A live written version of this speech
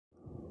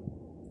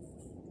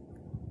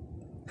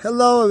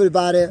Hello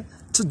everybody.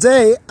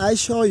 Today I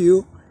show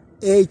you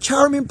a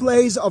charming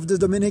place of the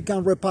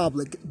Dominican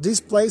Republic. This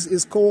place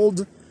is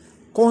called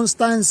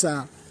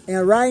Constanza,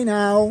 and right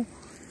now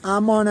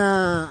I'm at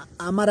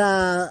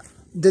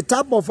the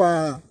top of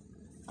a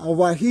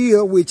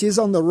hill which is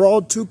on the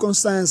road to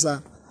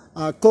Constanza,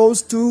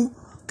 close to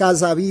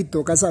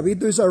Casavito.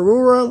 Casavito is a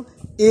rural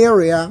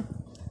area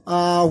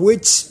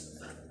which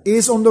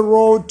is on the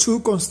road to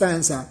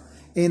Constanza,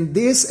 and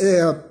this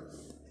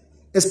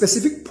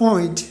specific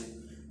point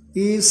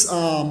is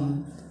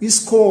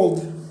called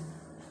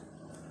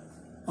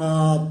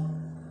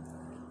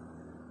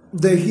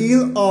the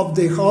Hill of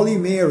the Holy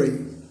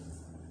Mary.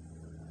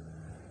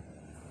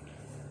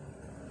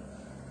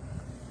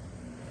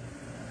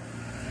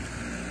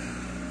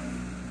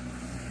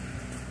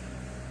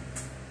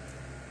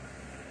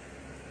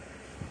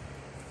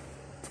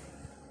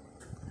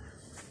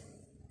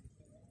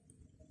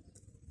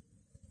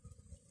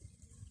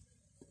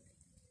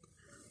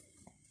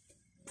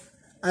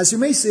 As you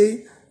may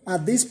see,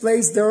 at this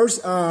place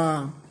there's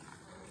a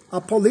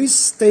police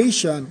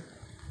station,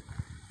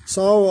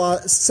 so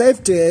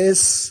safety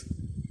is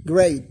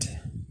great.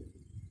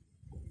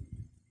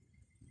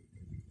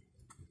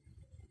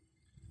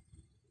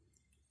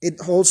 It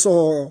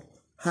also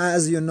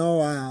has,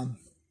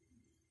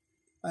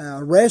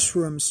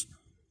 restrooms.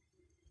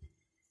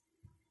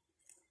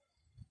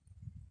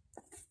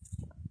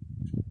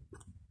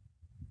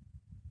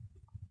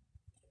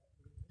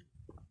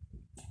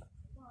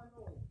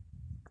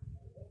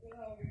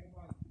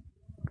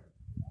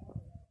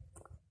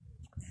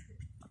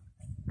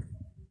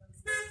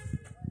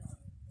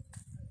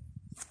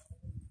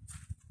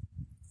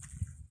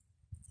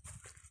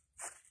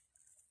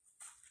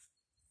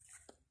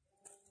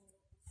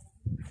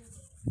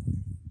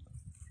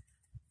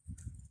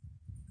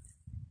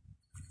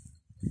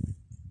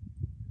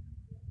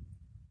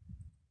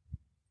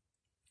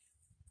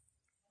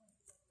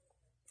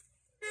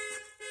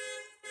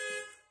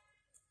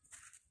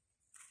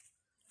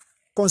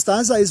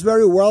 Constanza is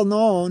very well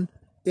known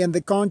in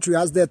the country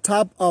as the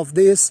top of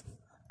this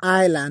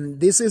island.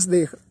 This is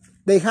the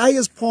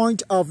highest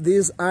point of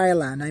this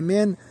island. I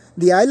mean,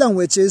 the island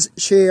which is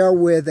shared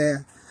with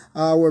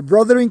our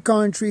brothering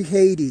country,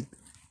 Haiti.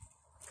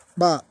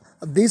 But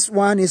this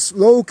one is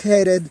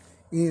located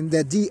in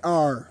the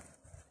DR.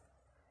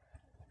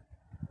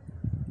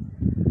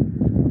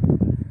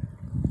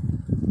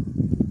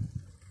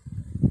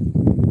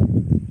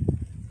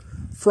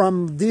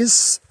 From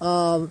this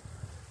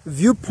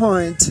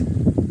viewpoint,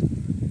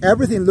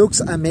 everything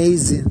looks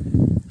amazing,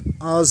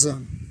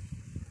 awesome,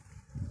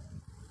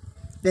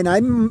 and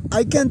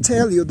I can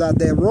tell you that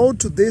the road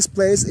to this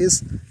place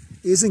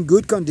is in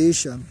good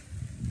condition,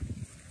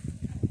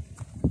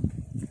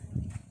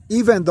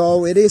 even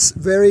though it is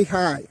very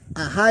high,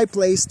 a high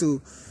place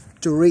to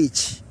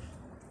reach.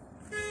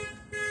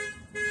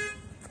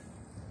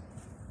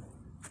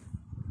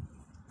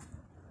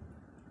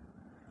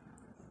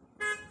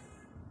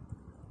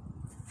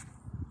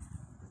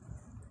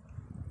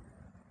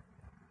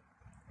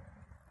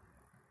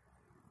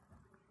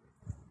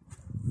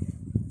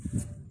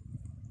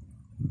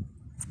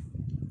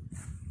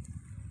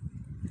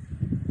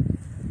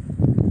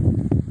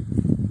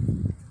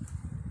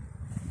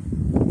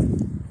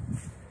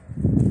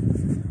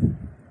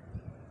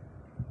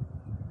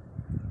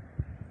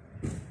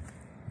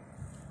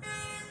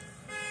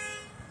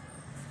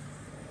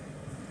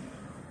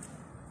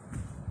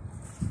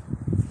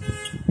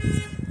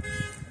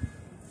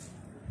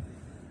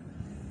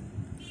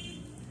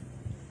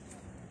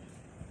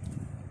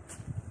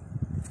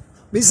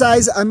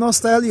 Besides, I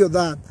must tell you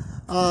that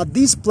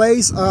this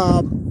place,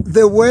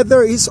 the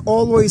weather is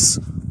always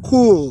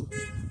cool.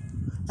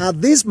 At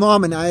this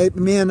moment, I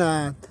mean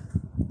at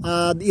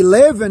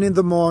 11 in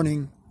the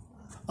morning,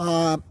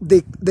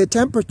 the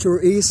temperature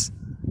is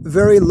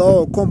very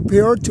low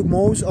compared to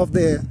most of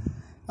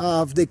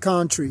the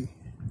country.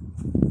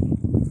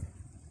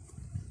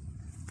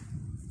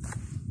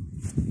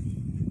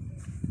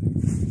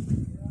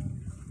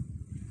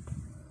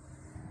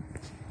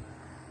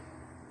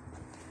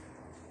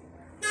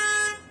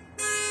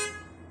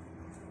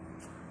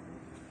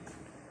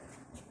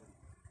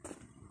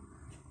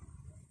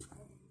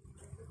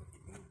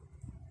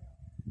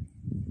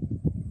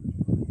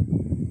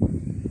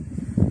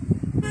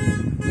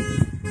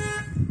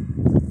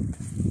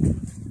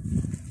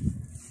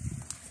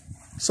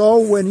 So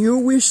when you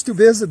wish to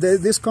visit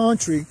this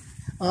country,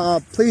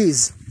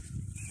 please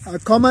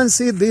come and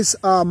see this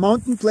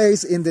mountain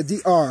place in the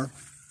DR.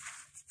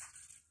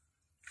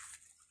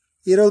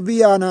 It'll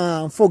be an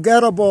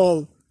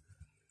unforgettable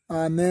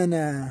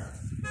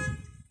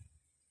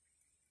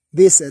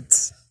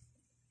visit.